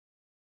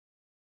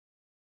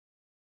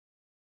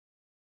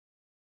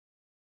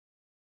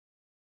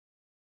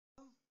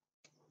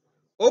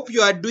Hope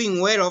you are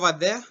doing well over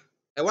there.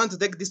 I want to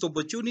take this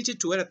opportunity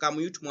to welcome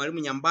you to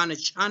Mwalimu Nyambane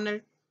channel.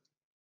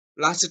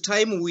 Last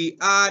time we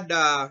had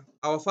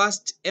our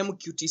first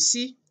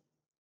MQTC,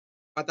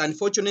 but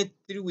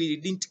unfortunately we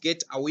didn't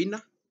get a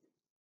winner.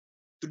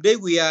 Today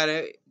we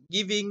are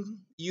giving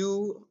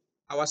you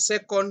our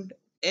second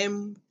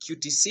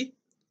MQTC.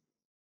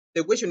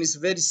 The question is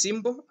very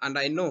simple, and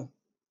I know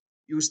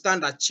you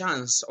stand a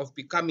chance of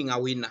becoming a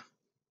winner.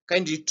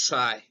 Kindly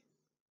try.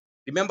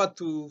 Remember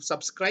to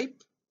subscribe,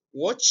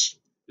 watch,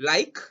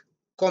 like,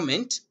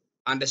 comment,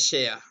 and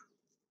share.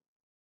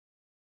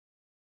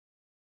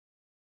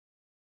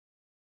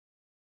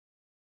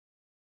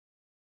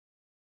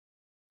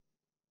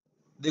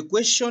 The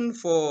question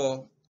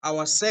for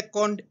our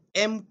second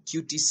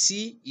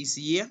MQTC is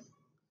here.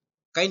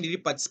 Kindly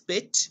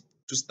participate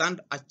to stand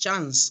a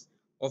chance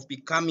of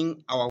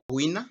becoming our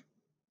winner.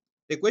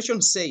 The question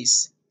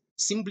says,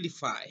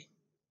 simplify.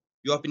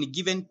 You have been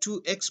given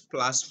 2x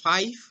plus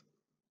 5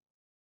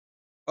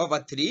 over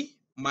 3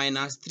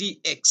 minus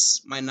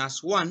 3x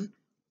minus 1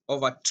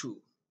 over 2.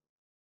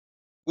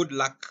 Good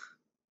luck.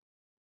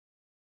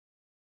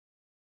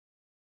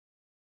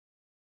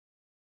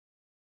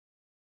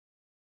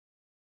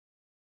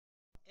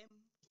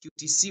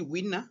 MQTC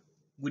winner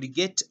will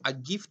get a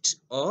gift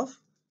of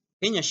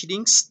Kenya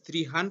shillings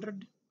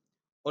 300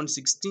 on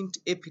 16th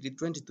April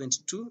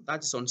 2022.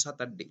 That is on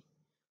Saturday.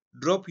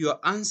 Drop your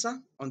answer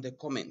on the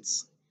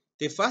comments.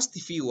 The first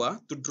viewer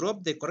to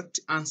drop the correct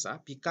answer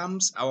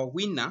becomes our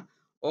winner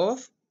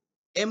of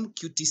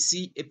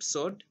MQTC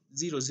episode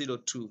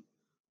 002.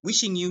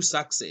 Wishing you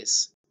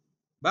success.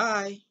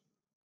 Bye.